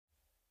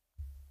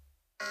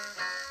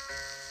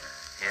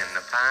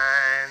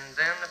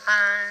in the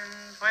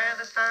pines, where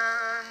the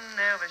sun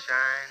never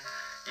shines,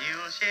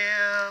 you'll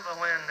shiver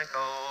when the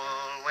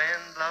cold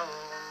wind blows.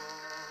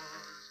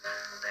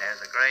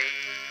 There's a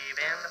grave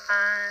in the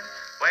pines,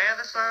 where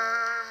the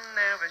sun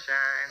never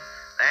shines,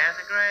 there's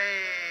a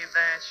grave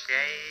that's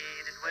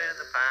shaded with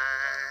the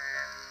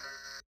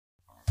pines.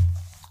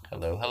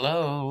 Hello,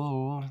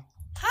 hello.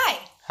 Hi.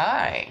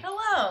 Hi.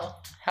 Hello.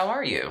 How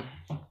are you?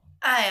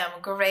 I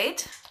am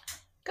great.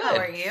 Good. How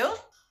are you?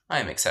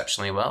 I'm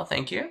exceptionally well,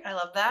 thank you. I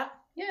love that.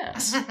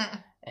 Yes.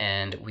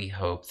 And we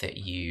hope that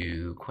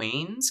you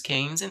queens,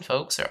 kings, and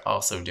folks are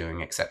also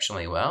doing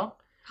exceptionally well.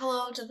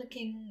 Hello to the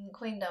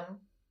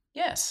queendom.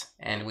 Yes.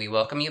 And we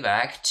welcome you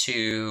back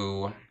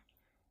to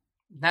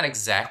not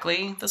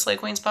exactly the Slay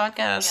Queens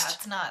podcast. Yeah,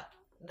 it's not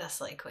the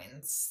Slay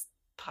Queens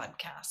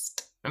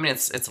podcast. I mean,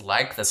 it's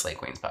like the Slay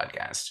Queens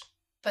podcast.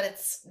 But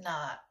it's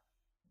not,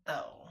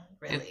 though,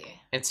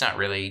 really. It's not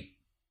really.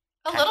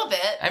 A little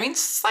bit. I mean,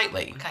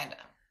 slightly. Kind of.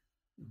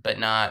 But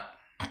not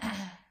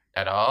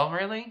at all,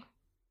 really?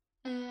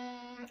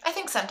 I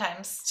think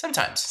sometimes.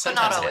 Sometimes But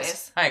not it always.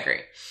 is. I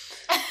agree.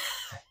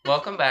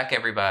 Welcome back,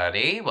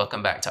 everybody.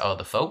 Welcome back to all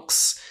the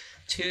folks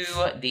to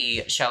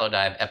the Shallow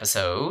Dive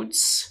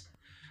episodes.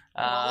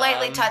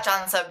 Lightly touch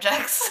on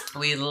subjects.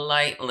 We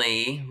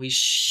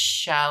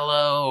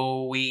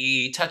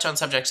touch on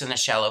subjects in a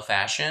shallow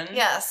fashion.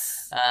 Yes.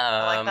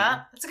 I like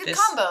that. It's a good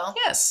combo.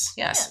 Yes.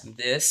 Yeah.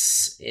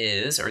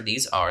 These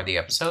are the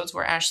episodes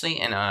where Ashley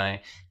and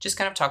I just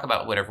kind of talk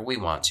about whatever we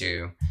want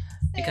to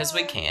because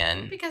we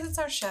can. Because it's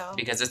our show.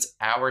 Because it's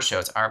our show.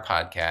 It's our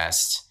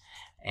podcast.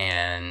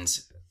 And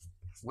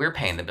we're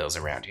paying the bills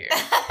around here. We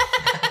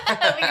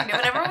can do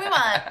whatever we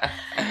want.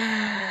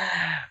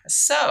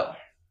 So,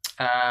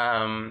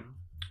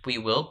 we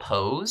will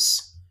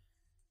pose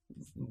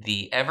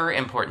the ever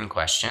important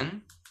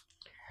question.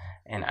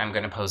 And I'm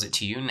going to pose it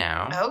to you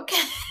now.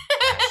 Okay.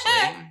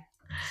 Ashley.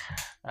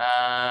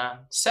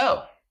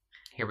 So,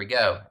 here we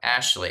go.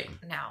 Ashley.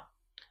 Now.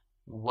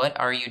 What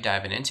are you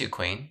diving into,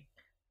 Queen?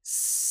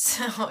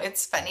 So,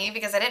 it's funny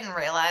because I didn't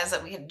realize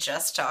that we had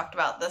just talked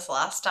about this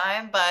last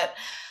time, but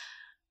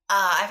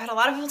I've had a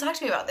lot of people talk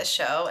to me about this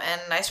show,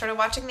 and I started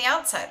watching The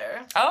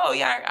Outsider. Oh,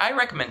 yeah, I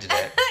recommended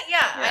it. Yeah,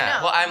 I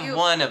know. Well, I'm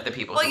one of the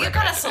people who recommended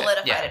it. Well, you kind of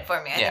solidified it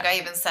for me. I think I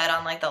even said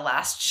on, the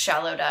last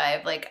Shallow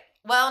Dive,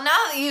 well, now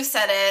that you've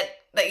said it,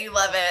 that you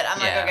love it, I'm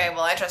like, okay,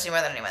 well, I trust you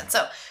more than anyone.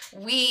 So,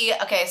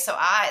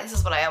 this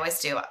is what I always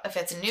do. If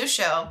it's a new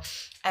show,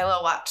 I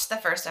will watch the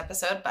first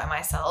episode by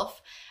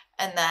myself,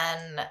 and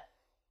then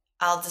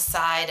I'll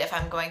decide if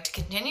I'm going to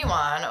continue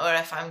on or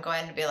if I'm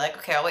going to be like,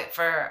 okay, I'll wait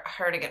for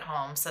her to get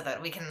home so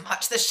that we can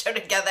watch the show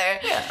together.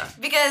 Yeah.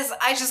 Because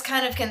I just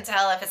kind of can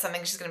tell if it's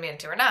something she's going to be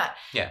into or not.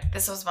 Yeah.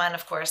 This was one,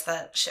 of course,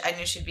 that I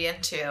knew she'd be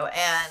into.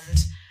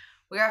 And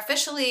we are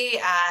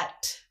officially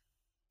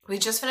we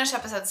just finished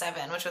episode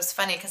 7, which was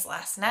funny because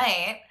last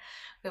night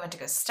we went to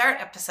go start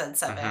episode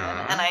 7.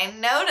 And I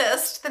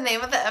noticed the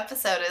name of the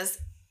episode is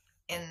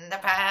In the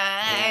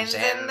Pines,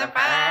 in the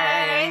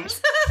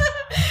Pines.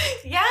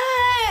 Yes.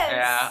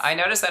 Yeah, I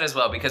noticed that as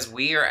well because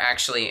we are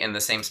actually in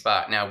the same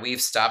spot. Now,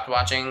 we've stopped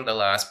watching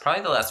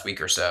probably the last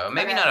week or so.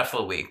 Maybe not a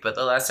full week, but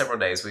the last several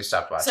days we've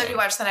stopped watching. So have you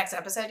watched the next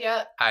episode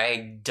yet?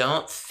 I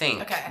don't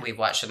think we've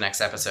watched the next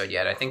episode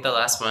yet. I think the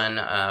last one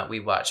we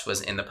watched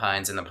was In the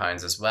Pines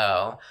as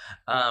well.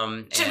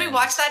 Should we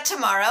watch that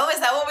tomorrow?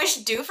 Is that what we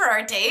should do for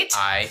our date?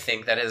 I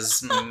think that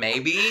is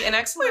maybe an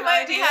excellent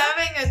idea. We might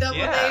be having a double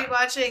date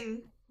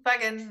watching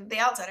fucking The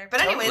Outsider.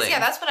 But anyways,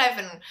 that's what I've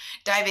been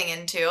diving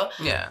into.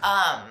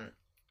 Yeah.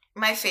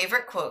 My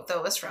favorite quote,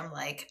 though, was from,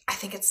 I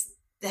think it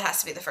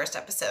has to be the first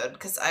episode,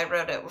 because I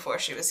wrote it before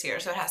she was here,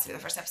 so it has to be the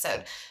first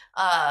episode.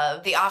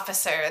 The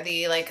officer,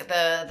 the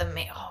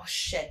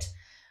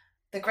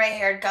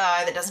gray-haired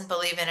guy that doesn't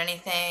believe in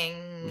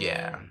anything.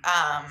 Yeah.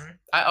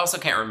 I also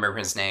can't remember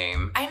his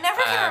name. I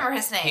never can remember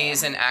his name.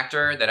 He's an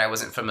actor that I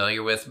wasn't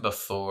familiar with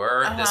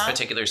before this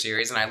particular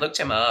series, and I looked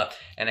him up,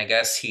 and I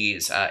guess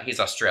he's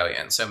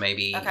Australian, so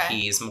maybe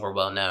he's more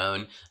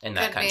well-known in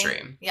that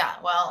country. Be. Yeah,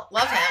 well,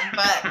 love him,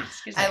 but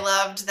I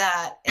loved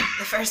that in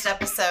the first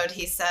episode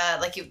he said,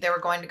 they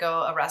were going to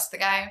go arrest the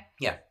guy.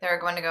 Yeah. They were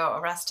going to go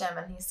arrest him,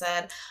 and he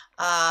said,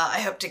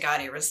 I hope to God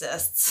he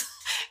resists.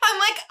 I'm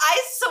like,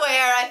 I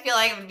swear I feel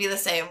like it would be the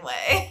same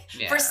way.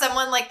 Yeah. For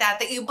someone like that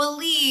you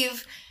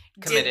believe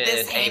committed did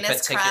this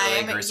heinous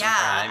crime. Gruesome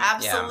crime.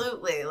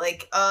 Absolutely.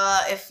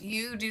 Yeah. If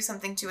you do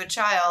something to a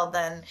child,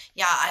 then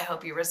I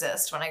hope you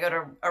resist when I go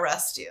to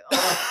arrest you.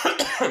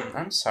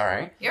 I'm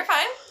sorry. You're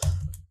fine.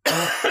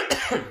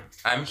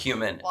 I'm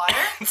human. Water?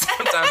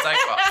 Sometimes I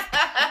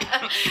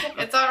cough.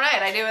 It's all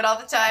right. I do it all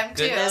the time,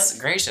 too. Goodness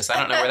gracious. I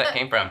don't know where that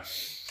came from.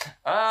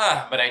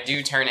 But I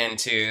do turn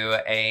into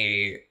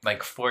a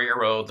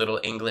 4-year-old little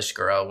English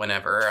girl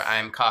whenever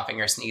I'm coughing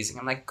or sneezing.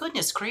 I'm like,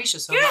 goodness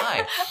gracious, oh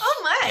my.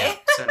 Oh my. Yeah,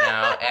 so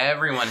now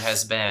everyone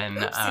has been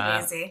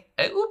oopsie-daisy.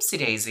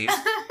 Oopsie-daisies.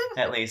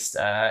 At least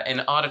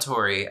an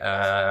auditory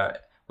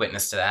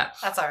witness to that.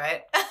 That's all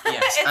right.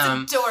 Yes.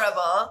 It's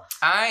adorable.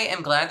 I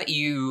am glad that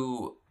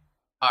you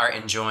are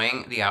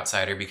enjoying The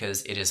Outsider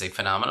because it is a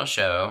phenomenal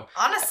show.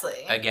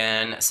 Honestly.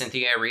 Again,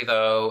 Cynthia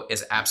Erivo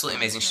is absolutely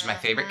amazing. She's my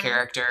favorite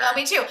character. Oh,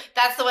 me too.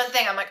 That's the one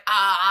thing. I'm like,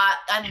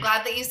 I'm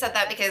glad that you said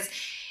that because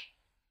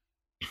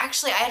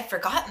actually I had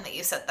forgotten that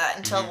you said that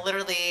until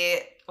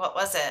literally, what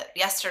was it,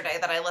 yesterday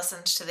that I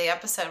listened to the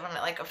episode when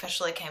it like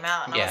officially came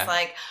out. And I was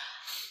like,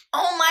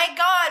 oh my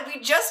God, we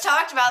just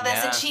talked about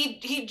this. And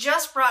he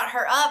just brought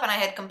her up and I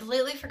had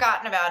completely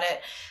forgotten about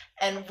it.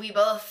 And we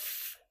both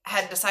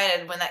had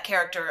decided when that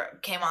character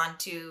came on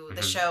to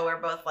the show,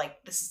 we're both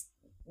like, this is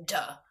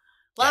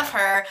love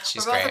her.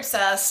 She's we're both great.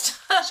 Obsessed.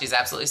 She's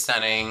absolutely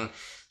stunning.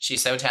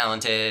 She's so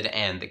talented,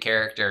 and the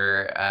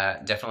character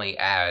definitely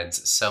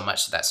adds so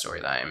much to that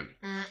storyline.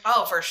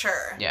 Oh, for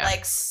sure. Yeah.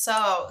 Like,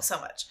 so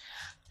much.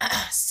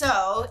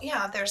 So,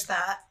 yeah, there's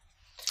that.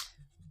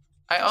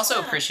 I also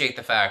appreciate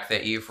the fact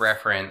that you've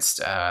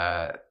referenced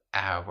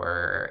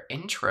our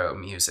intro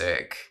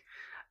music.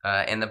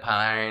 In the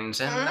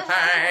pines, and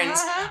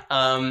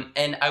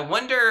I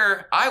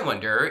wonder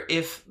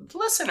if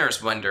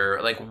listeners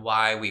wonder, like,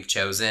 why we've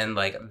chosen,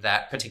 like,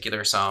 that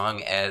particular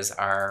song as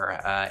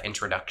our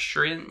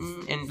introductory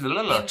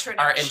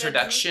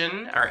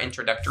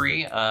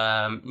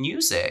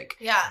music.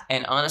 Yeah.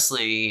 And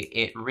honestly,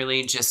 it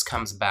really just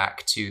comes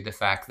back to the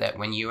fact that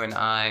when you and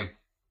I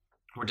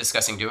were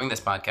discussing doing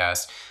this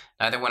podcast,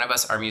 neither one of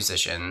us are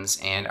musicians,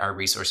 and our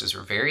resources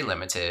were very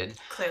limited.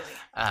 Clearly.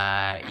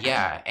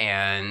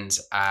 And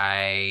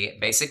I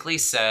basically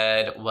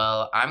said,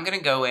 well, I'm going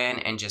to go in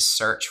and just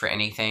search for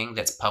anything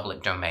that's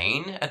public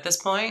domain at this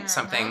point,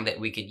 something that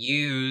we could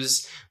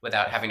use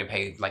without having to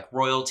pay like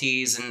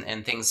royalties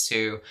and things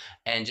to,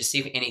 and just see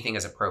if anything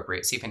is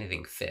appropriate, see if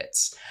anything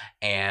fits.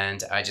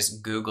 And I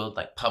just Googled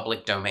like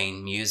public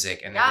domain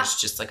music, and there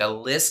was just like a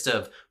list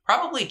of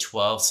probably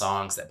 12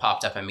 songs that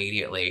popped up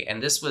immediately.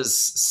 And this was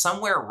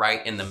somewhere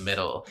right in the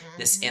middle,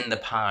 this In the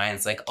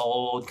Pines, like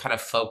old kind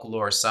of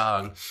folklore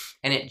song.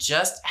 And it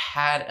just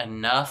had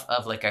enough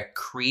of like a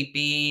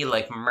creepy,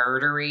 like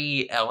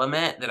murdery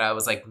element that I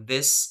was like,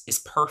 this is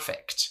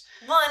perfect.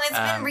 Well, and it's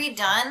been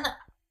redone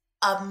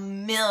a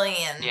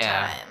million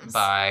times.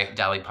 By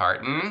Dolly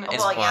Parton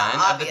is one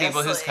of the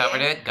people who's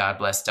covered it. God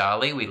bless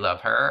Dolly. We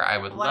love her. I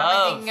would love... What am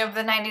I thinking of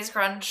the 90s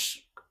grunge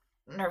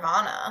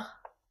Nirvana?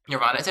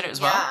 Nirvana did it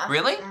as well? Yeah.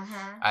 Really?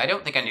 I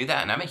don't think I knew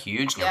that, and I'm a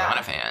huge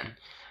Nirvana fan.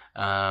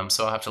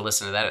 So I'll have to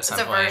listen to that at some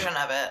point. It's a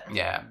version of it.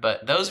 Yeah,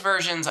 but those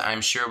versions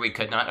I'm sure we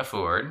could not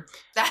afford.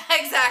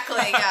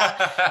 Exactly,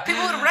 yeah.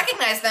 People would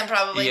recognize them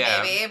probably,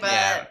 maybe, but...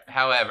 Yeah.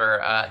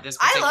 However, this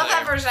particular... I love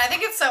that version. I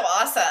think it's so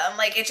awesome.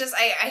 Like, it just...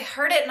 I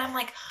heard it, and I'm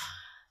like...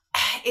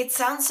 It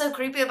sounds so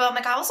creepy, but I'm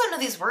like, I also know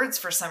these words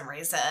for some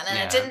reason. And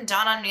it didn't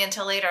dawn on me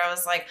until later. I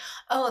was like,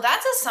 oh,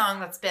 that's a song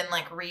that's been,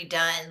 like,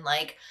 redone,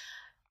 like...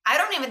 I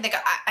don't even think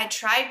I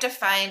tried to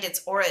find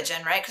its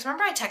origin, right? Because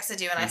remember I texted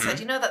you and I said,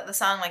 you know that the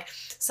song, like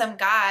some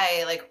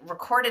guy like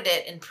recorded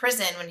it in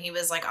prison when he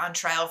was like on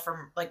trial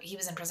for like he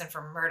was in prison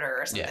for murder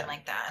or something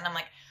like that. And I'm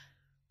like,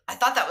 I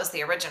thought that was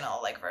the original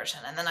like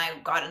version. And then I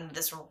got into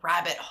this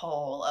rabbit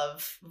hole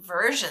of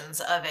versions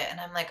of it. And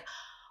I'm like,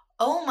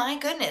 oh my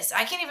goodness,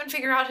 I can't even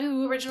figure out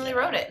who originally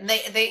wrote it. And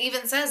they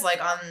even says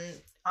like on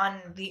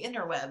the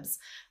interwebs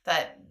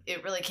that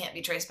it really can't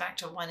be traced back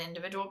to one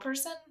individual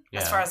person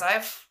as far as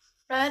I've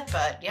read,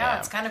 but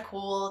it's kind of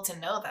cool to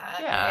know that.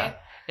 Yeah, right?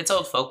 It's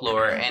old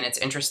folklore, and it's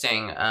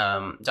interesting.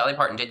 Dolly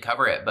Parton did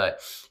cover it, but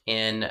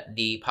in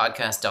the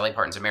podcast Dolly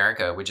Parton's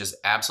America, which is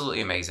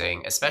absolutely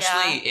amazing,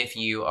 especially if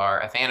you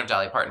are a fan of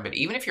Dolly Parton, but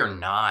even if you're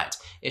not,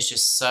 it's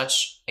just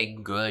such a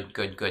good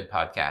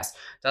podcast.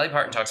 Dolly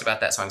Parton talks about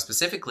that song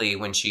specifically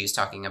when she's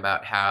talking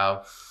about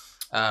how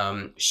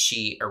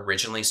she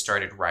originally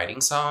started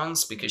writing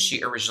songs because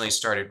she originally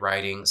started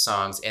writing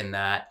songs in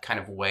that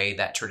kind of way,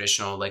 that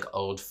traditional like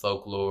old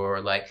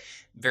folklore, like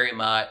very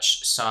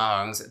much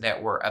songs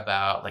that were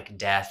about like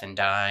death and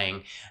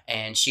dying.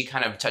 And she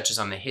kind of touches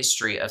on the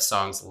history of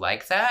songs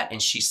like that.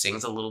 And she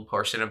sings a little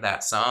portion of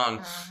that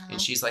song.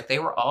 And she's like, they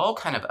were all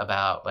kind of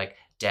about like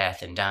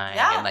death and dying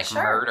and like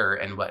murder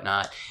and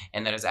whatnot.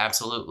 And that is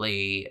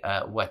absolutely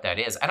what that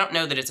is. I don't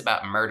know that it's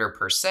about murder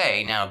per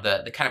se. Now,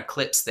 the kind of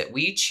clips that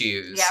we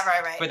choose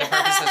for the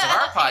purposes of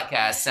our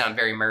podcast sound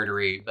very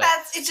murdery. But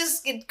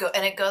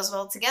it goes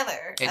well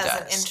together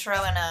as an intro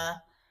and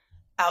a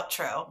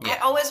outro. Yeah. I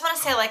always want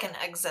to say like an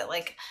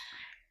exit-tro.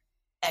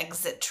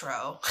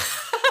 Exitro?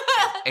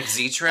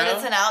 But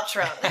it's an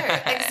outro. There,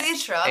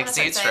 exitro. I'm gonna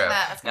start saying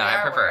that. No, I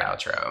prefer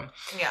outro.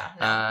 Yeah.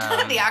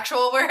 No. The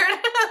actual word.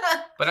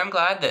 But I'm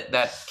glad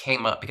that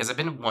came up because I've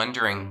been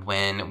wondering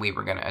when we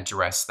were going to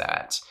address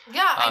that.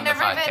 Yeah, I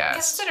never even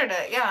considered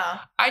it.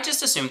 Yeah. I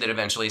just assumed that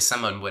eventually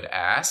someone would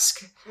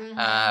ask.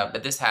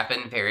 But this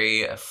happened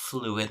very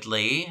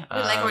fluidly.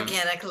 Like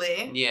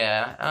organically.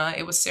 Yeah.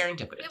 It was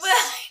serendipitous.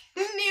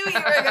 I knew you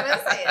were going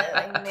to say it.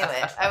 I knew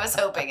it. I was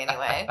hoping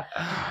anyway.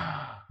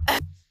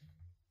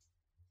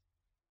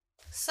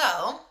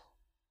 So,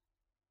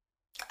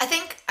 I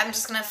think I'm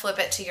just going to flip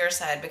it to your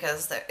side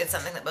because it's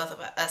something that both of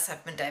us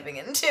have been diving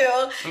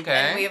into. Okay.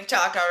 And we have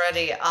talked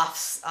already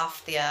off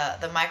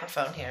the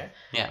microphone here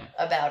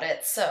about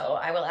it. So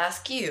I will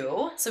ask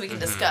you so we can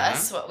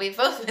discuss what we've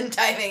both been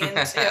diving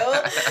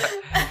into.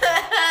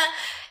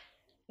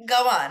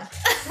 Go on,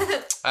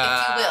 if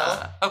you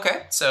will.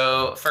 Okay,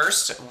 so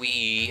first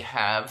we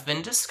have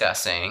been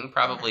discussing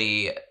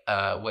probably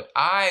what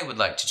I would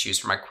like to choose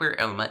for my queer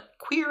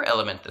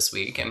element this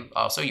week, and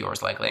also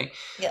yours likely.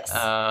 Yes.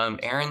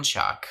 Aaron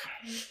Schock.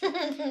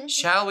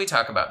 Shall we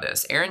talk about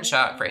this? Aaron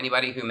Schock, for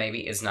anybody who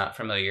maybe is not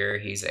familiar,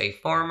 he's a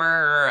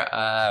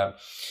former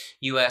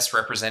U.S.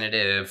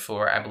 representative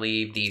for, I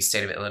believe, the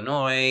state of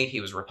Illinois.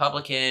 He was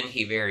Republican.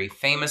 He very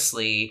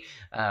famously,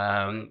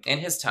 in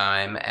his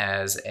time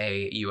as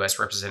a U.S.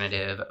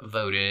 representative,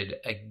 voted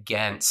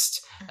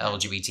against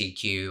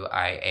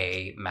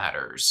LGBTQIA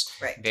matters.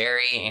 Right.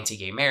 Very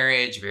anti-gay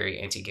marriage, very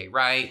anti-gay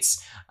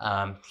rights.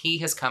 He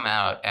has come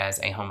out as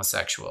a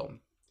homosexual.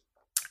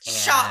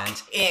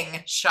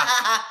 Shocking.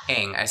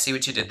 Shocking. I see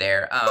what you did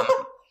there.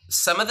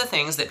 Some of the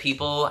things that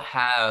people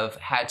have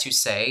had to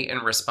say in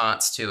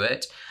response to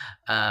it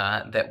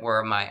that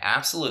were my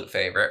absolute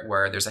favorite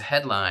were there's a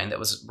headline that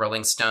was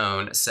Rolling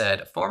Stone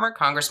said, former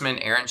Congressman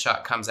Aaron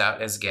Schock comes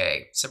out as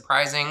gay.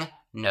 Surprising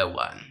no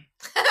one.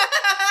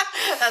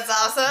 That's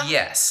awesome.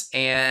 Yes,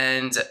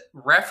 and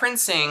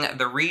referencing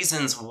the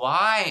reasons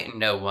why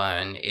no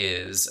one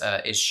is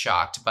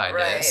shocked by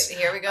this. Right,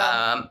 here we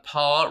go.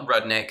 Paul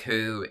Rudnick,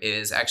 who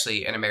is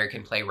actually an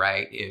American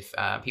playwright, if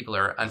people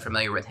are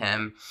unfamiliar with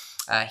him,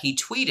 he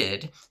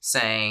tweeted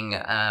saying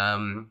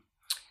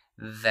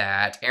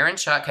that Aaron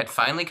Schock had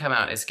finally come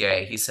out as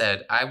gay. He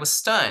said, "I was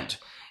stunned.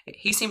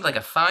 He seemed like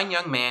a fine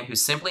young man who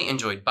simply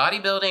enjoyed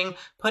bodybuilding,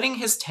 putting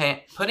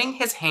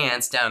his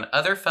hands down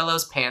other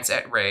fellows' pants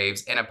at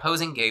raves, and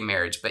opposing gay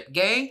marriage. But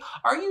gay?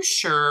 Are you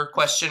sure?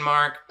 Question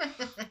mark."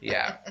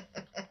 Yeah.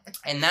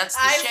 And that's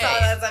the shade. I thought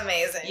that's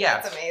amazing.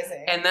 Yeah. That's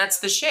amazing. And that's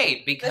the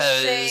shade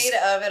because... the shade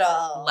of it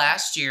all.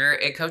 Last year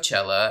at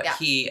Coachella,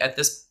 he, at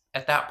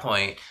that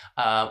point,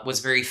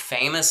 was very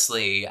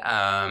famously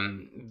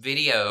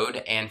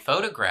videoed and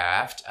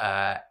photographed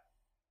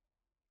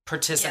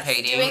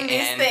participating doing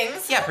these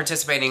things. Yeah,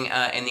 participating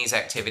in these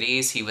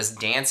activities. He was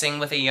dancing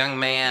with a young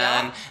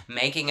man,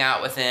 making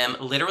out with him,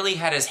 literally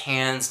had his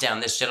hands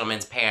down this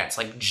gentleman's pants,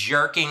 like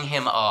jerking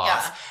him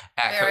off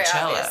at very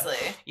Coachella.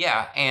 Obviously.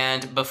 Yeah,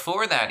 and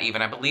before that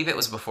even, I believe it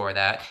was before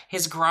that,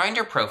 his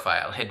Grindr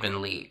profile had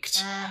been leaked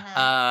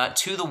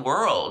to the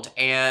world.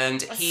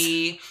 And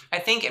he, I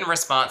think in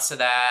response to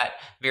that,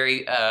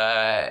 very,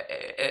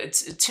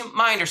 to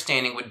my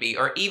understanding would be,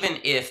 or even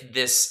if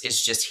this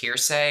is just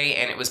hearsay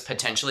and it was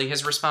potentially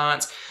his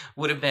response,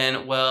 would have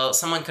been, well,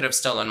 someone could have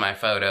stolen my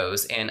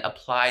photos and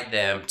applied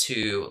them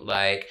to,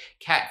 like,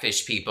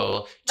 catfish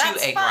people to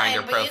a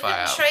Grindr profile. But you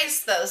can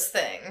trace those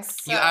things.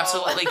 So. You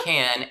absolutely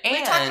can. And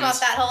we talked about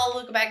that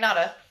whole Luca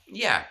Magnotta.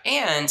 Yeah,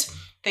 and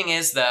thing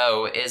is,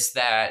 though, is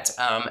that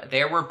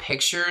there were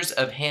pictures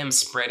of him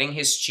spreading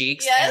his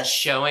cheeks and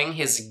showing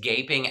his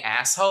gaping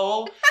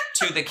asshole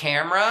to the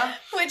camera.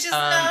 Which is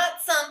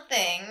not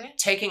something.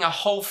 Taking a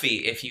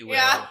wholfie, if you will.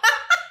 Yeah.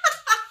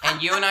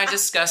 And you and I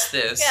discussed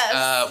this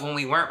when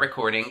we weren't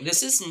recording.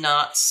 This is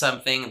not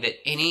something that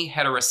any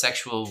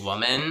heterosexual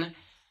woman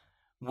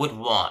would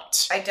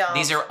want. I don't.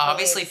 These are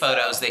obviously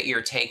photos that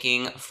you're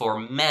taking for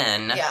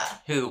men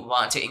who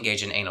want to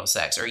engage in anal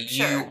sex, or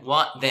you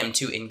want them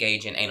to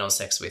engage in anal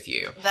sex with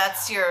you.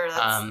 That's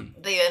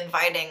the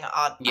inviting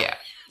odd. Yeah.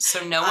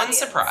 So no one's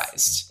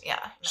surprised. Yeah.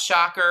 No.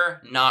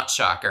 Shocker, not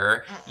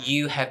shocker. Mm-mm.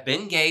 You have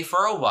been gay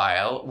for a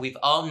while. We've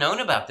all known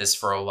about this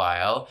for a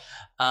while.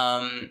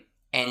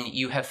 And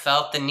you have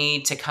felt the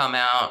need to come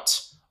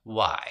out.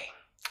 Why?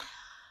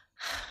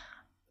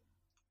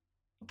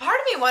 Part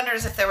of me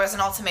wonders if there was an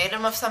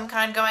ultimatum of some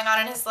kind going on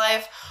in his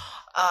life,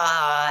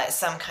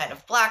 some kind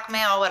of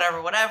blackmail,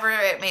 whatever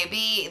it may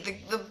be.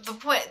 The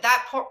point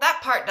that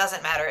part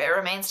doesn't matter. It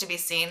remains to be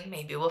seen.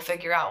 Maybe we'll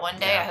figure out one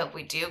day. I hope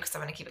we do, because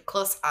I'm going to keep a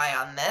close eye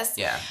on this.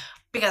 Yeah.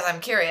 Because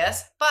I'm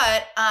curious.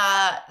 But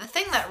the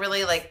thing that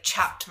really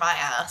chapped my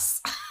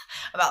ass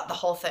about the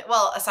whole thing,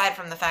 well, aside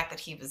from the fact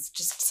that he was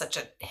just such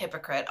a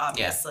hypocrite,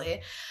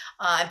 obviously.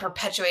 And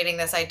perpetuating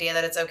this idea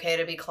that it's okay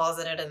to be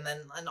closeted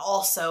and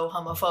also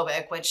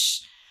homophobic,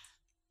 which,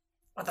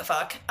 what the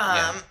fuck?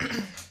 And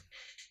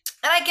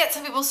I get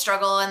some people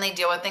struggle and they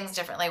deal with things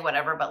differently,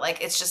 whatever, but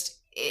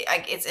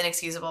it's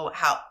inexcusable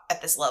how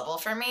at this level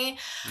for me.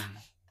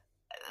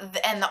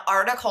 And the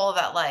article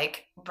that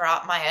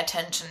brought my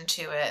attention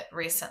to it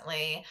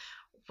recently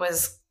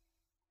was,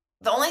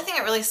 the only thing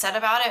it really said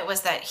about it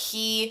was that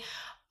he,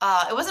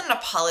 it wasn't an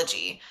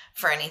apology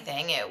for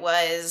anything. It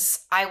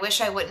was, I wish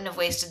I wouldn't have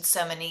wasted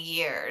so many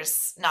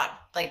years, not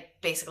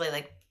basically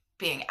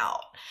being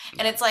out.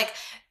 And it's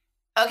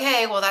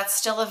okay, well, that's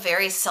still a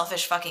very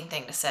selfish fucking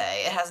thing to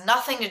say. It has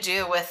nothing to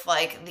do with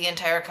the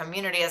entire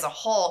community as a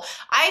whole.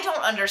 I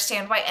don't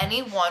understand why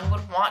anyone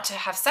would want to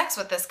have sex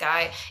with this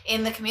guy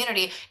in the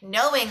community,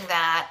 knowing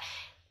that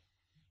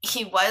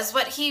he was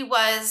what he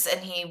was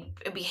and he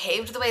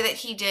behaved the way that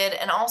he did.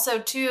 And also,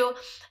 too,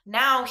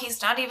 now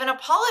he's not even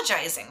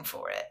apologizing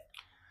for it.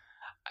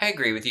 I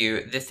agree with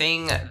you. The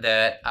thing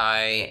that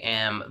I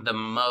am the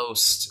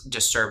most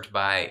disturbed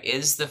by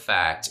is the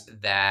fact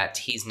that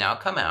he's now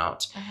come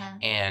out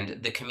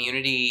and the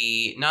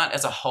community, not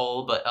as a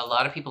whole, but a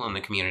lot of people in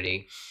the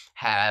community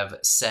have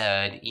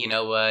said, you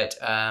know what,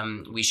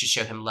 we should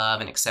show him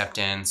love and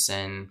acceptance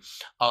and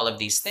all of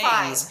these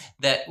things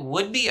that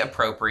would be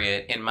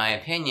appropriate, in my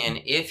opinion,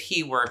 if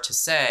he were to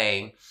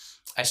say,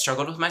 I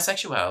struggled with my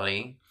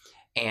sexuality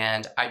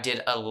and I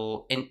did a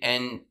little,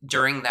 and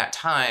during that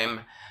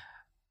time,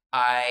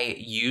 I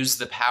used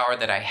the power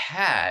that I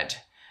had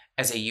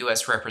as a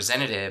U.S.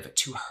 representative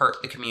to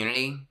hurt the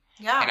community.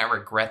 Yeah. And I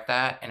regret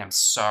that, and I'm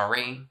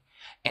sorry.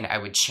 And I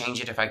would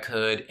change it if I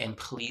could, and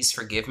please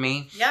forgive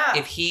me. Yeah.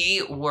 If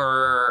he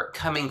were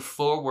coming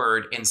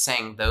forward and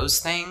saying those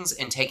things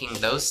and taking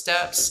those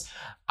steps,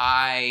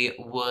 I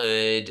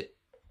would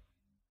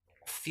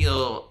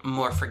feel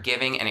more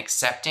forgiving and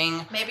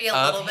accepting. Maybe a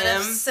little bit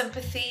of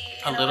sympathy.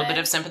 A little bit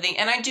of sympathy.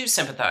 And I do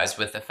sympathize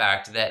with the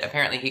fact that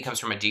apparently he comes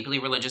from a deeply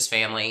religious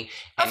family.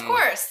 Of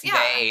course, yeah.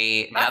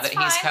 Now that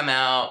he's come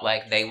out,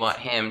 like, they want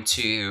him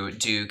to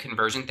do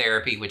conversion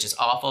therapy, which is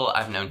awful.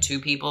 I've known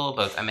 2 people,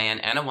 both a man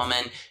and a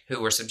woman,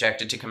 who were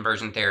subjected to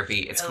conversion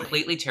therapy. It's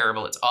completely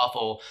terrible. It's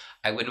awful.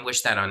 I wouldn't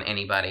wish that on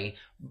anybody.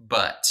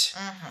 But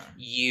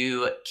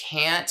you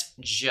can't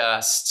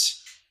just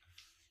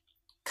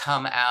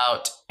come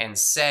out and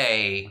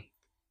say,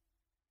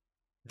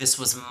 this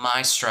was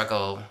my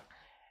struggle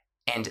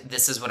and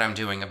this is what I'm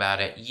doing about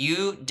it.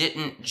 You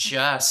didn't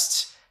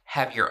just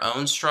have your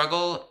own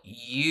struggle.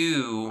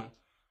 You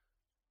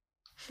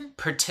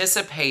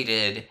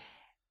participated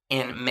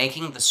in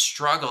making the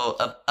struggle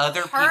of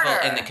other people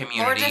in the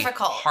community more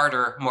difficult.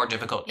 Harder, more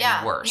difficult,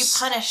 and worse.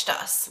 You punished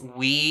us.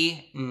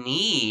 We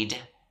need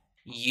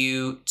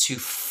you to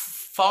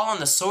fall on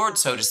the sword,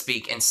 so to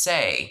speak, and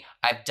say,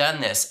 I've done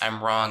this,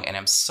 I'm wrong, and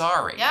I'm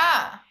sorry.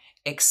 Yeah.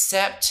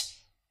 Accept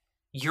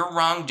your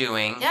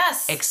wrongdoing.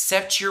 Yes.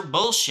 Accept your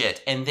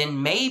bullshit, and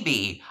then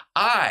maybe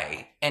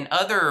I and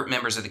other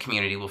members of the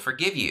community will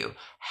forgive you.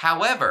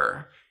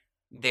 However,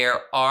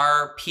 there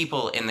are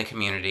people in the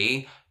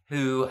community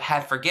who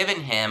have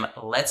forgiven him,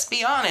 let's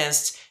be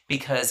honest,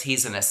 because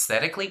he's an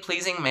aesthetically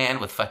pleasing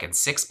man with fucking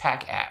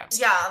 6-pack abs.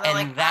 Yeah, and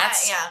like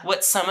that's that,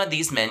 what some of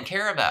these men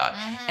care about.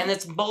 And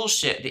it's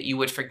bullshit that you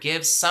would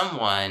forgive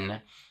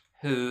someone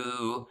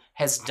who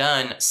has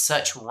done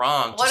such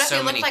wrong to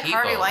so many people. What if he looked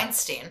like Harvey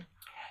Weinstein?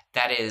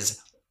 That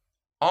is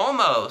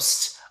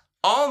almost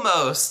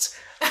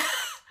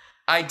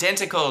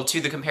identical to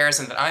the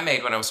comparison that I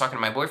made when I was talking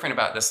to my boyfriend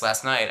about this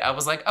last night. I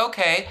was like,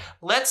 okay,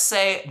 let's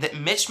say that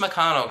Mitch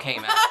McConnell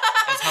came out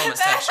as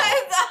homosexual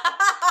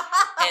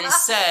and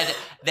said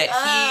that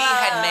he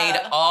had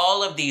made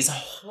all of these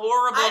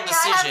horrible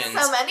decisions. I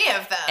have so many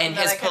of them in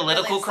his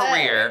political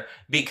career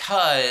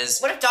because...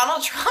 What if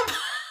Donald Trump...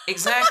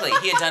 Exactly.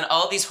 He had done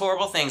all these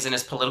horrible things in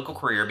his political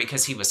career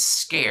because he was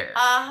scared.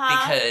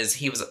 Because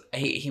he was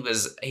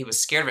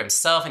scared of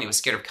himself and he was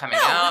scared of coming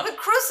out. We would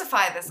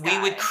crucify this guy.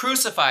 We would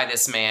crucify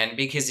this man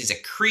because he's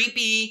a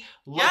creepy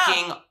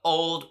looking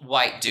old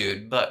white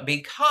dude. But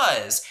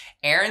because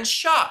Aaron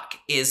Schock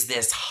is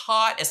this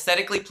hot,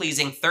 aesthetically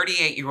pleasing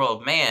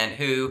 38-year-old man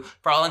who,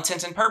 for all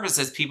intents and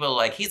purposes, people are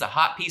like, he's a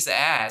hot piece of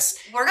ass.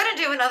 We're going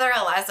to do another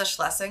Eliza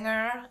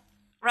Schlesinger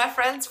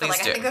reference for I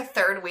think the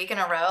 3rd week in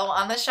a row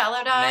on the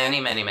Shallow Dive.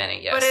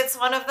 Many, yes. But it's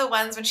one of the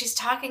ones when she's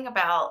talking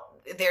about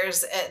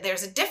there's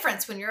a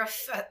difference when you're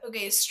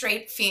a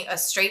straight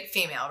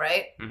female,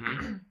 right?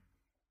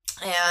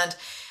 And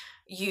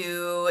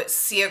you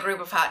see a group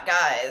of hot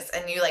guys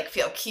and you like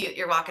feel cute.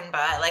 You're walking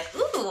by like,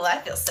 ooh, I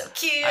feel so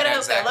cute. I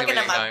hope they're looking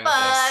at my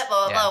butt,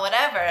 blah, blah,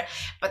 whatever.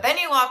 But then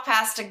you walk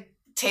past a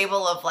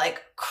table of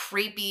like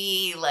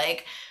creepy,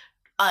 like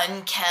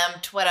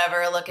unkempt,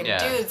 whatever looking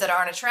dudes that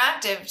aren't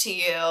attractive to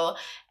you.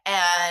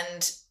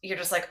 And you're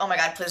just like, oh my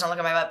God, please don't look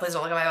at my butt. Please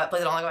don't look at my butt.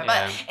 Please don't look at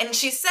my butt. And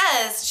she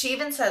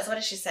even says, what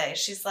does she say?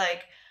 She's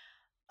like,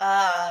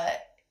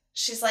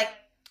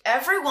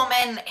 every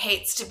woman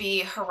hates to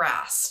be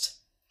harassed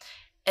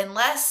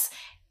unless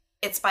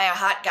it's by a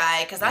hot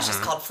guy, because that's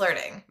just called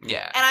flirting.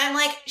 Yeah. And I'm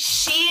like,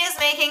 she is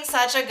making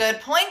such a good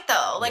point,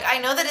 though. Like, I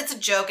know that it's a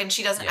joke and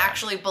she doesn't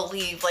actually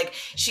believe, like,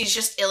 she's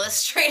just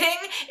illustrating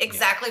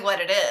exactly what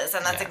it is.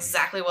 And that's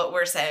exactly what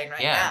we're saying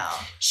right now.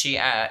 She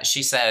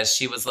says,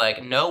 she was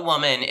like, no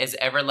woman is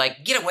ever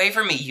like, get away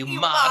from me, you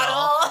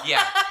model.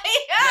 Yeah.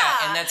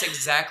 Yeah. And that's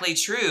exactly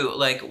true.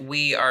 Like,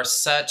 we are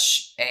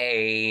such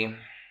a,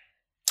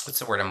 what's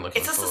the word I'm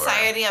looking for? It's a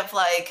society of,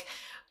 like,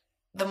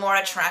 the more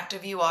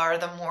attractive you are,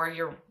 the more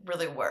you're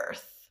really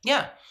worth.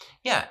 Yeah.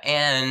 Yeah.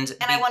 And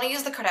I want to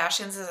use the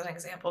Kardashians as an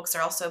example because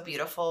they're all so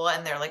beautiful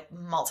and they're like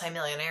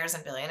multimillionaires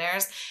and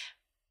billionaires.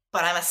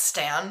 But I'm a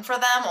stan for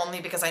them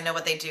only because I know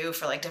what they do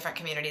for like different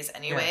communities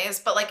anyways.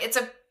 Yeah. But like it's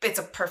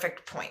a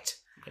perfect point.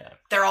 Yeah.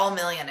 They're all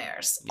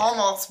millionaires,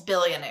 almost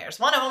billionaires.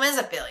 One of them is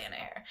a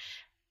billionaire.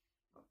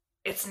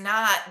 It's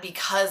not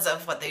because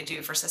of what they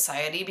do for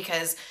society,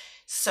 because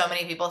so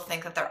many people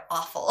think that they're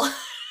awful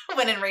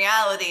when in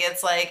reality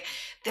it's like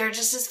they're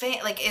just as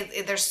famous.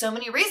 Like there's so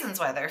many reasons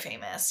why they're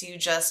famous. You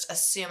just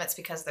assume it's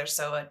because they're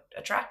so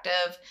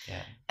attractive,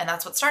 and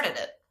that's what started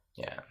it.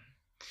 Yeah,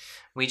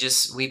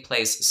 we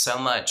place so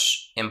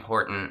much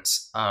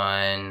importance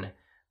on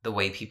the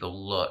way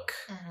people look,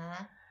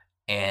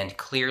 and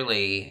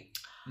clearly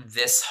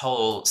this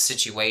whole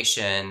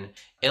situation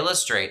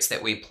illustrates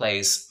that we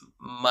place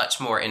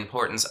much more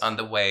importance on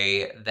the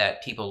way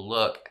that people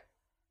look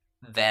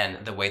than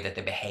the way that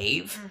they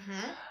behave.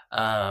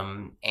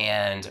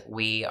 And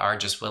we are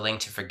just willing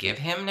to forgive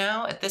him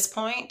now at this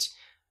point.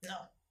 No.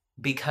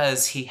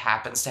 Because he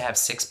happens to have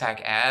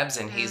 6-pack abs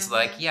and he's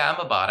like, yeah,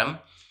 I'm a bottom.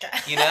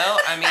 You know?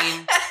 I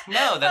mean,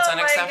 no, that's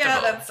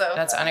unacceptable. God,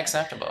 that's funny.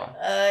 Unacceptable.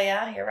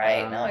 Yeah, you're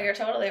right. No, you're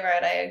totally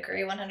right. I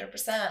agree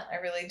 100%. I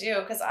really do.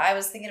 Because I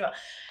was thinking about,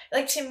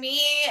 like, to me,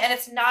 and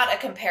it's not a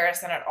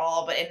comparison at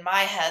all, but in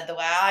my head, the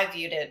way I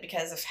viewed it,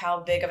 because of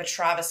how big of a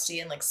travesty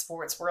in, like,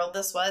 sports world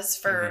this was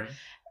for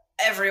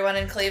everyone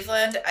in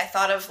Cleveland, I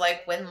thought of,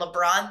 like, when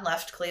LeBron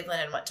left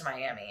Cleveland and went to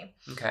Miami.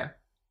 Okay.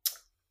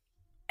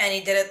 And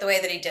he did it the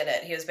way that he did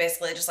it. He was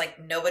basically just like,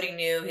 nobody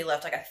knew. He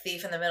left like a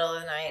thief in the middle of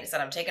the night. He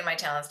said, I'm taking my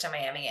talents to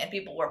Miami. And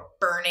people were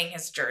burning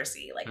his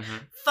jersey. Like,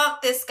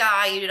 fuck this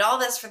guy. You did all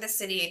this for the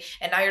city.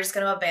 And now you're just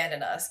going to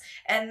abandon us.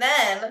 And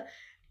then,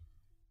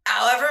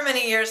 however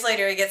many years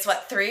later, he gets,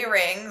 3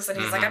 rings. And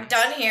he's like, I'm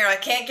done here. I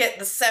can't get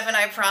the 7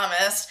 I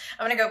promised.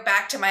 I'm going to go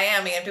back to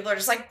Miami. And people are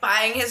just like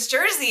buying his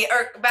jersey.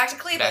 Or back to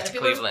Cleveland. And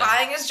people are just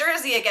buying his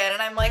jersey again.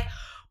 And I'm like,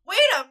 wait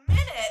a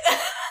minute.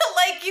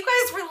 Like, you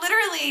guys were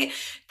literally,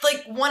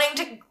 like, wanting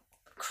to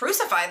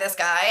crucify this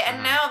guy.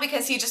 And now,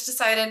 because he just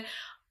decided,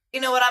 you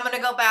know what, I'm going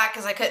to go back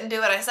because I couldn't do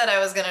what I said I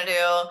was going to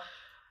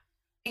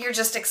do, you're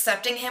just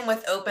accepting him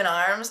with open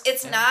arms.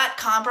 It's not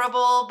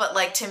comparable, but,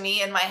 like, to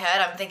me, in my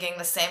head, I'm thinking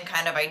the same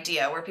kind of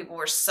idea where people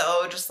were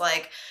so just,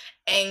 like,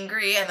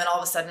 angry, and then all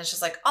of a sudden it's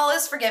just like, all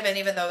is forgiven,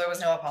 even though there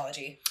was no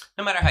apology.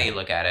 No matter how you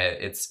look at it,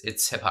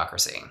 it's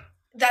hypocrisy.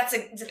 That's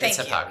thank it's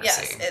you.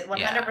 Hypocrisy. Yes, it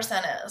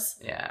 100% is.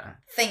 Yeah.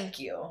 Thank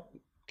you.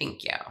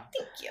 Thank you.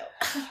 Thank you.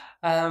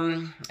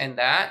 And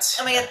that.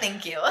 Oh my God,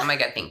 thank you. Oh my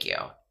God, thank you.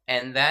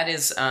 And that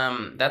is,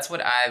 that's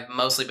what I've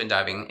mostly been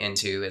diving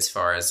into as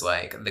far as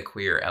like the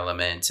queer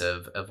element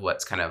of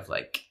what's kind of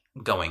like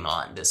going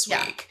on this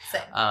week.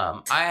 Same.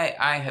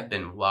 I have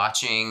been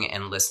watching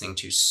and listening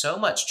to so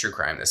much true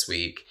crime this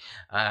week.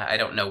 I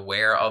don't know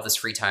where all this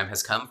free time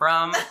has come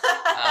from, but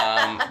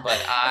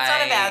it's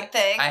not a bad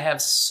thing. I have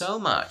so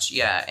much,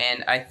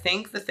 and I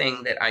think the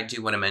thing that I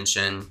do want to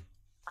mention,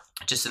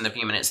 just in the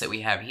few minutes that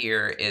we have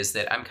here, is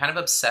that I'm kind of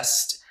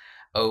obsessed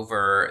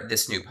over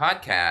this new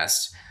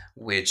podcast,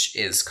 which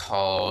is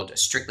called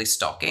Strictly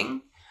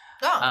Stalking.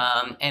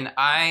 Oh. And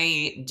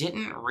I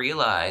didn't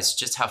realize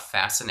just how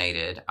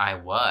fascinated I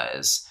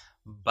was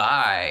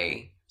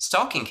by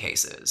stalking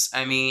cases.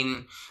 I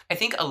mean, I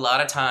think a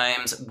lot of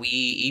times we,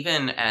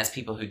 even as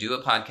people who do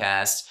a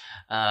podcast,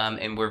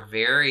 and we're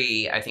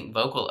very, I think,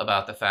 vocal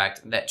about the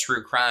fact that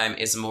true crime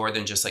is more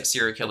than just like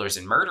serial killers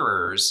and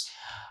murderers.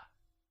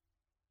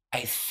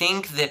 I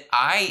think that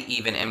I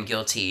even am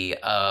guilty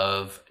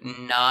of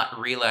not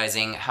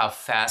realizing how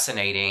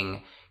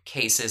fascinating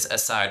cases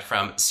aside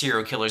from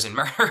serial killers and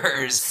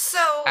murderers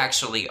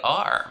actually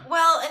are.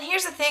 Well, and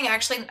here's the thing,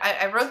 actually,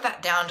 I wrote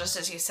that down just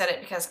as you said it,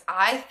 because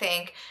I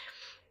think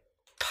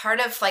part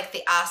of like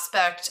the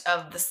aspect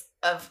of this,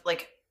 of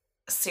like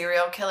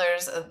serial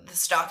killers, of the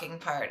stalking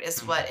part,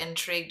 is what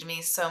intrigued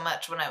me so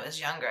much when I was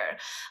younger.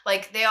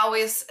 Like, they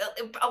always,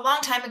 a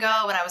long time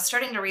ago when I was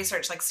starting to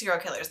research like serial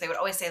killers, they would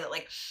always say that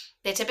like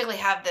they typically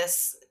have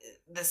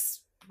this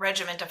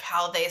regiment of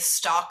how they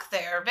stalk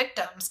their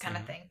victims kind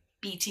of thing.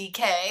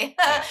 BTK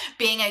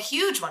being a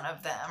huge one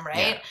of them,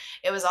 right?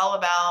 Yeah. It was all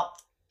about,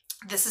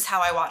 this is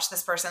how I watch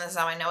this person, this is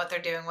how I know what they're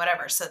doing,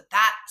 whatever. So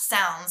that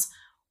sounds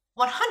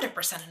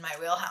 100% in my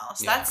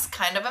wheelhouse. Yeah. That's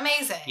kind of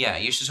amazing. Yeah,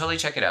 you should totally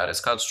check it out.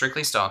 It's called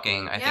Strictly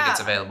Stalking. I think it's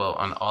available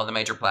on all the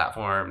major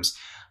platforms.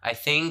 I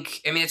mean,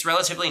 it's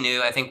relatively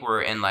new. I think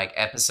we're in like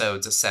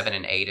episodes 7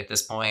 and 8 at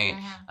this point.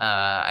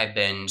 I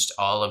binged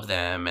all of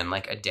them in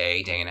like a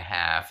day and a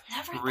half.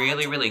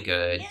 Really, really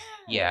good.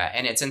 Yeah,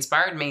 and it's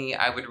inspired me.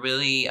 I would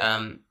really,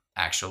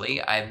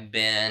 actually, I've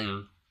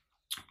been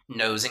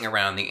nosing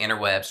around the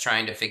interwebs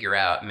trying to figure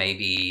out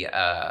maybe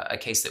a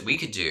case that we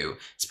could do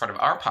as part of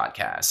our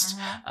podcast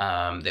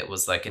that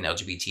was like an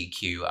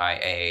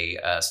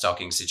LGBTQIA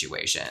stalking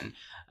situation.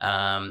 So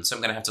I'm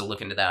going to have to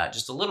look into that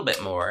just a little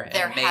bit more.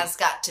 There has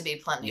got to be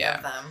plenty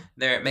of them.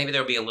 Maybe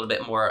there'll be a little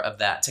bit more of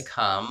that to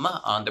come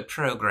on the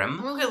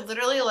program. We could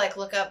literally like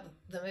look up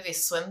the movie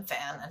Swim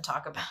Fan and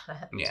talk about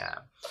it. Yeah.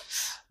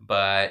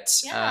 But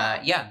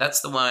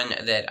that's the one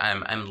that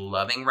I'm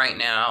loving right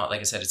now. Like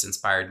I said, it's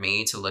inspired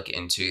me to look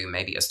into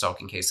maybe a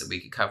stalking case that we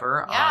could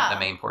cover on the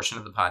main portion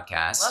of the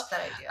podcast. Love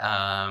that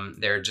idea.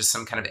 There are just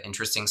some kind of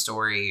interesting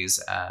stories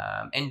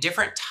and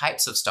different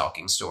types of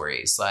stalking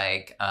stories.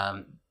 Like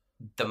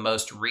the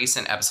most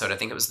recent episode, I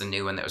think it was the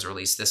new one that was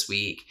released this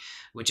week,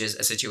 which is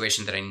a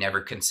situation that I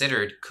never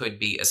considered could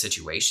be a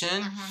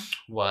situation,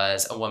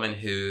 was a woman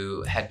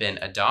who had been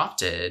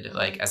adopted,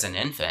 like as an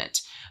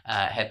infant,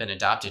 had been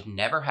adopted,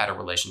 never had a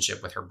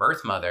relationship with her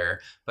birth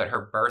mother, but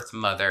her birth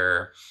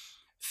mother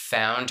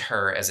found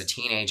her as a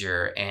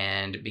teenager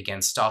and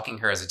began stalking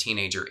her as a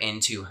teenager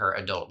into her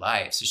adult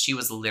life. So she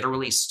was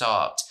literally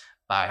stalked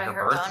by her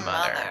birth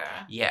mother.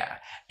 Yeah.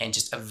 And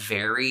just a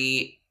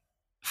very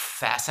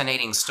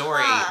fascinating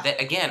story that,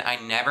 again, I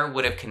never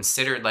would have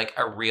considered like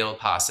a real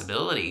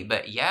possibility.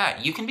 But yeah,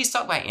 you can be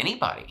stalked by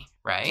anybody,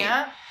 right?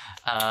 Yeah.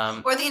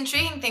 Or the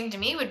intriguing thing to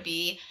me would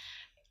be,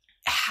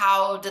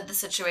 how did the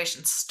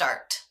situation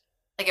start?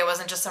 Like, it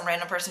wasn't just some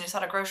random person who saw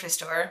at a grocery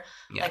store.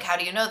 Yeah. Like, how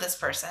do you know this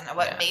person?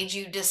 What made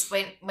you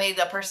made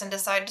a person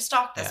decide to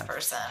stalk this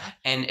person?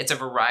 And it's a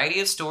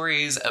variety of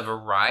stories, a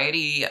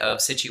variety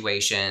of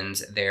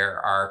situations. There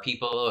are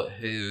people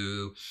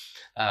who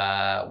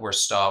were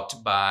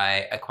stalked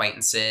by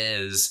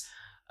acquaintances.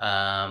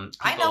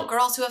 I know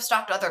girls who have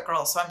stalked other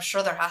girls, so I'm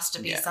sure there has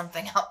to be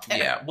something out there.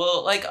 Yeah,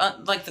 well,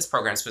 like this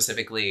program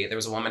specifically, there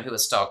was a woman who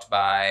was stalked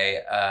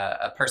by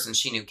a person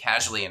she knew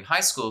casually in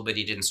high school, but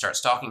he didn't start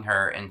stalking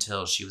her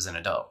until she was an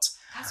adult.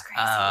 That's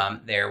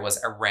crazy. There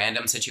was a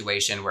random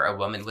situation where a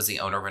woman was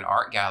the owner of an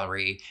art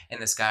gallery, and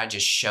this guy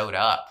just showed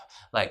up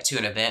like to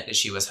an event that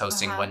she was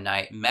hosting one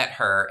night, met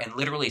her, and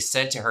literally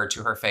said to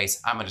her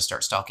face, "I'm going to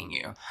start stalking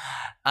you."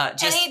 And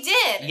he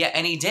did. Yeah,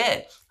 and he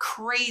did.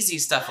 Crazy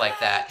stuff like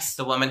that.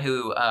 The woman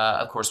who,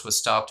 of course, was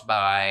stalked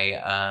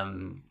by how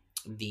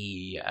do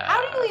you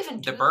even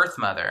do birth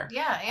mother.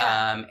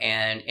 Yeah.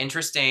 And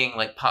interesting,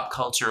 like pop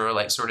culture,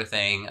 like sort of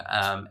thing.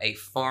 A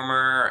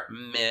former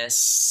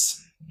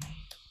Miss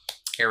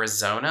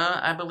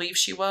Arizona, I believe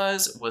she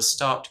was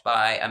stalked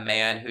by a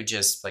man who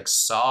just like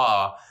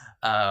saw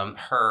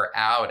her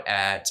out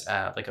at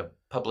like a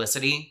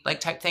publicity like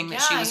type thing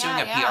that she was doing,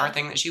 a PR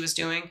thing that she was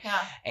doing. Yeah.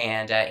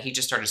 And he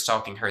just started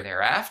stalking her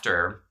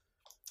thereafter.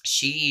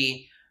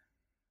 She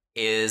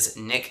is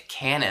Nick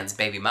Cannon's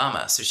baby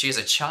mama. So she has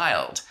a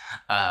child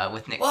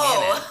with Nick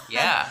Cannon.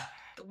 Yeah.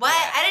 What?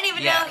 Yeah. I didn't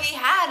even know he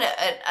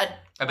had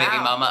a baby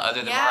mama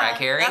other than Mariah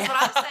Carey. That's what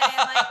I'm saying.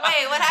 Like,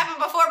 wait, what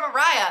happened before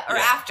Mariah or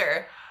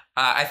after?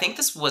 I think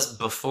this was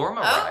before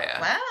Mariah.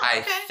 Oh, wow.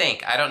 I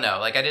think. I don't know.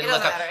 Like, I didn't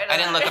look up. I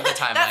didn't look up the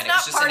timeline. That's not it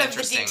was just part of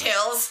the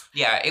details.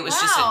 Yeah, it was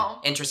just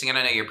interesting, and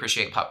I know you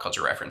appreciate pop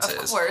culture references.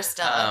 Of course,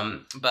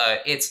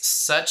 but it's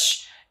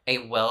such a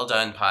well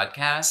done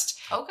podcast.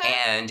 Okay.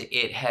 And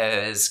it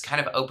has kind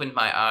of opened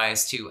my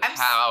eyes to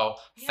how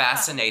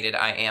fascinated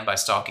I am by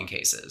stalking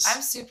cases.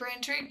 I'm super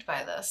intrigued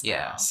by this.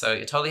 Yeah, so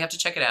you totally have to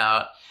check it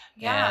out.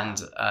 Yeah.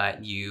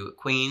 And you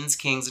queens,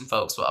 kings, and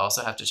folks will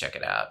also have to check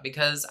it out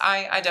because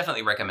I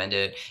definitely recommend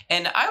it.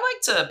 And I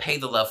like to pay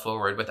the love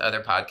forward with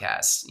other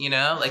podcasts, you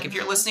know? Like if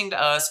you're listening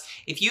to us,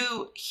 if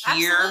you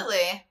hear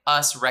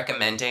us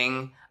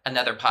recommending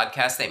another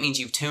podcast, that means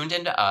you've tuned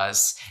into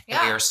us. And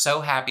we are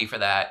so happy for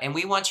that. And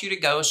we want you to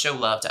go show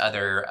love to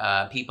other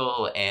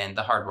people and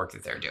the hard work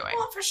that they're doing.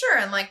 Well, for sure.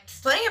 And like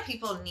plenty of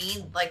people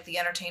need like the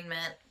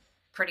entertainment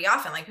pretty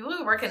often. Like people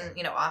who work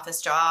in,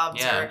 office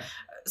jobs or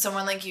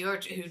someone like you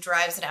who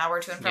drives an hour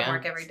to and from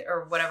work every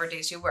or whatever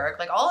days you work,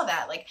 like all of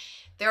that, like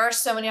there are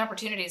so many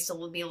opportunities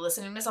to be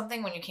listening to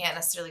something when you can't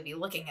necessarily be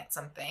looking at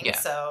something.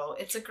 So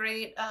it's a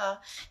great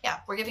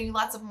we're giving you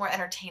lots of more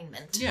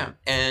entertainment.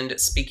 And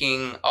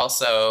speaking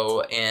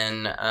also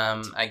in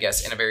I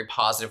guess in a very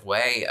positive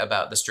way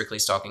about the Strictly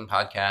Stalking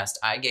podcast,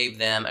 I gave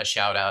them a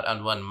shout out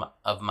on one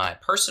of my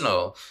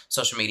personal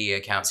social media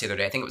accounts the other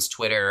day. I think it was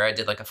Twitter. I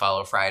did like a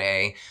follow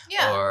Friday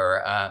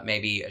or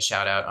maybe a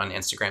shout out on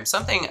Instagram,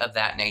 something of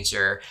that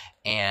nature.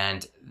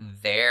 And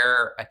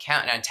their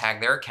account, and I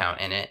tagged their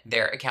account in it,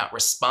 their account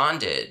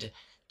responded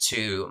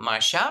to my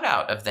shout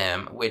out of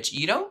them, which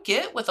you don't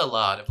get with a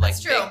lot of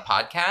like big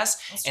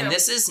podcasts. And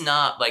this is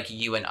not like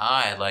you and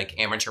I, like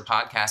amateur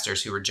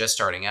podcasters who are just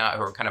starting out,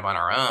 who are kind of on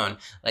our own.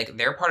 Like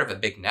they're part of a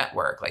big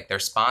network, like they're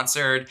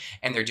sponsored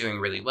and they're doing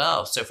really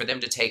well. So for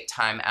them to take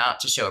time out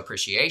to show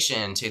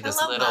appreciation to this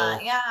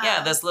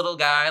this little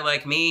guy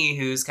like me,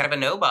 who's kind of a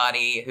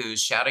nobody,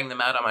 who's shouting them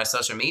out on my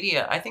social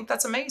media, I think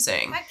that's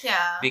amazing. Heck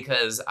yeah.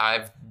 Because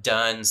I've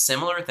done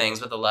similar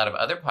things with a lot of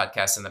other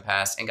podcasts in the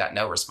past and got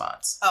no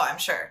response. Oh, I'm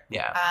sure.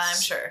 Yeah.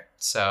 I'm sure.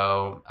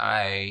 So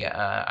I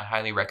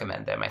highly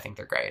recommend them. I think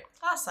they're great.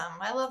 Awesome.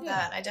 I love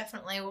that. I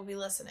definitely will be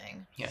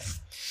listening. Yeah.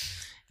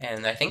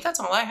 And I think that's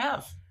all I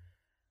have.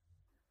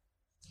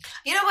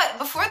 You know what?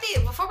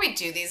 Before we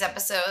do these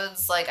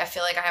episodes, like I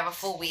feel like I have a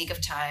full week of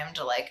time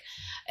to like,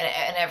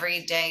 and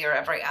every day or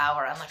every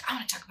hour, I'm like, I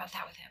want to talk about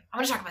that with him. I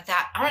want to talk about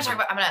that.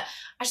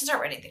 I should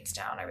start writing things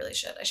down. I really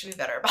should. I should be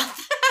better about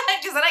that.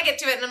 Because then I get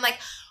to it and I'm like,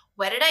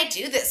 what did I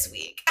do this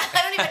week?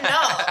 I don't even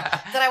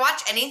know. Did I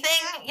watch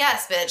anything?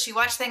 Yes, bitch. You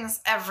watch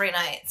things every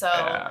night. So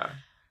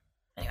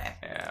anyway.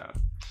 Yeah.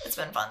 It's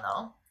been fun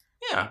though.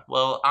 Yeah.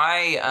 Well,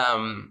 I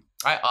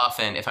I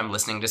often, if I'm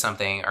listening to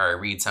something or I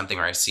read something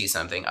or I see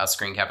something, I'll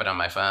screen cap it on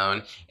my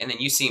phone. And then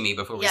you see me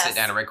before we sit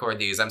down and record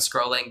these. I'm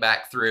scrolling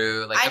back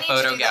through like the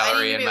photo gallery in my phone.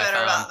 I need to be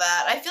better about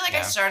that. I feel like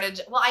I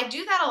started, I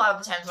do that a lot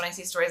of the times when I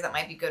see stories that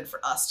might be good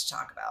for us to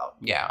talk about.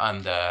 Yeah,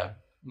 on the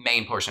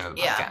main portion of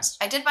the podcast.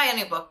 I did buy a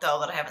new book though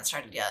that I haven't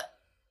started yet.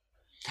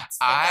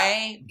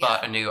 I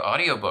bought a new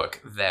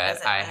audiobook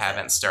that I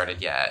haven't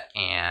started yet,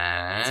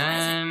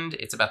 and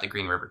it's about the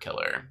Green River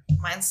Killer.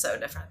 Mine's so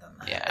different than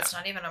that. Yeah. It's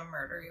not even a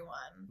murdery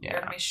one. Yeah.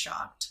 You're going to be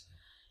shocked.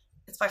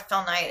 It's by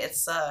Phil Knight.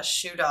 It's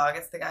Shoe Dog.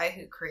 It's the guy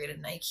who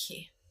created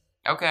Nike.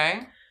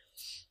 Okay.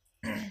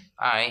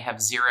 I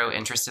have zero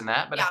interest in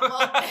that, but yeah,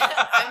 well,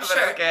 I'm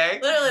sure. Okay.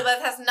 Literally, that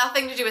has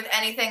nothing to do with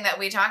anything that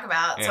we talk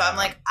about. Yeah. So I'm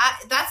like,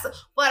 that's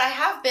what I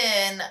have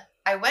been.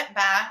 I went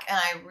back and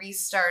I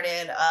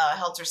restarted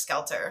Helter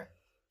Skelter.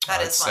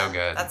 That is fun. So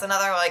good. That's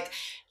another, like,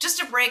 just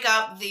to break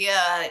up the,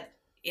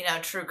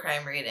 true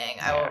crime reading.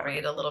 I will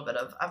read a little bit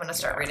of, I'm going to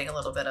start reading a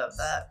little bit of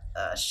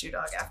that Shoe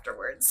Dog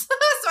afterwards.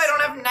 So I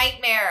don't have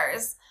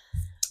nightmares.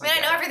 I mean,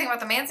 I know everything about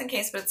the Manson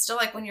case, but it's still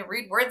like when you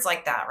read words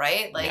like that,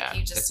 right? Like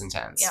you just. It's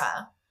intense.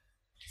 Yeah.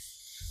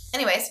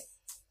 Anyways,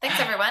 thanks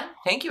everyone.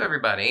 Thank you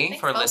everybody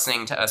for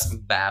listening to us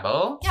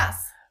babble.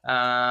 Yes.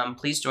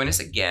 Please join us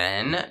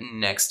again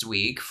next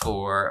week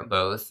for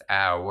both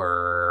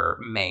our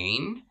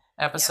main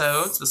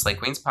episodes, the Slay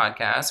Queens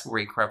podcast, where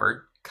we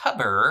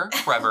cover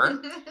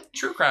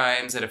true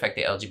crimes that affect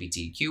the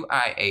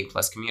LGBTQIA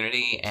plus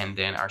community, and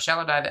then our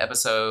shallow dive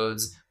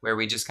episodes where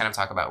we just kind of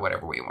talk about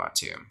whatever we want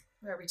to.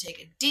 Where we take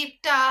a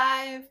deep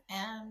dive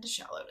and a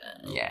shallow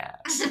dive.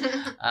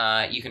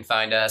 Yes. You can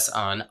find us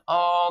on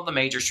all the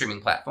major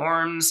streaming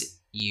platforms.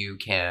 You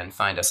can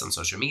find us on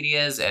social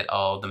medias at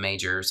all the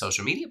major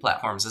social media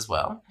platforms as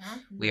well.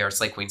 Mm-hmm. We are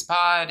Slay Queens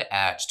Pod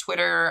at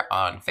Twitter,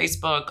 on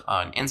Facebook,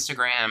 on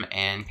Instagram,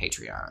 and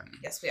Patreon.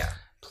 Yes, we are.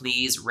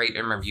 Please rate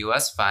and review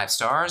us 5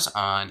 stars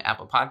on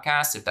Apple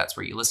Podcasts if that's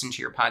where you listen to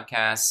your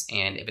podcasts.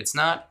 And if it's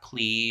not,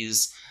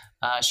 please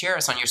share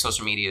us on your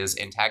social medias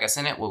and tag us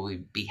in it. We'll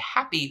be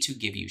happy to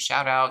give you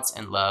shout outs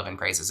and love and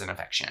praises and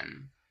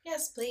affection.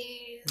 Yes,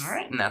 please. All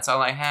right. And that's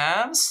all I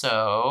have.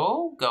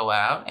 So go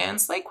out and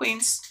slay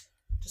queens.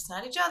 Just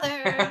not each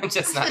other.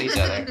 Just not each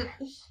other.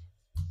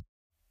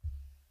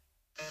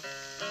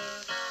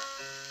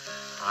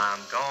 I'm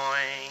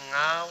going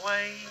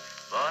away,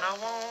 but I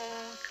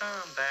won't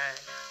come back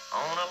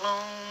on a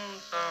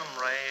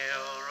lonesome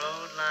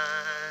railroad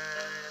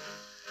line.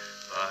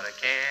 But I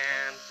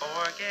can't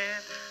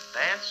forget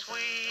that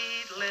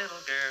sweet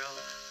little girl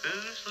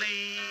who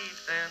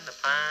sleeps in the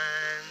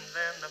pines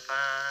and the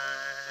pines.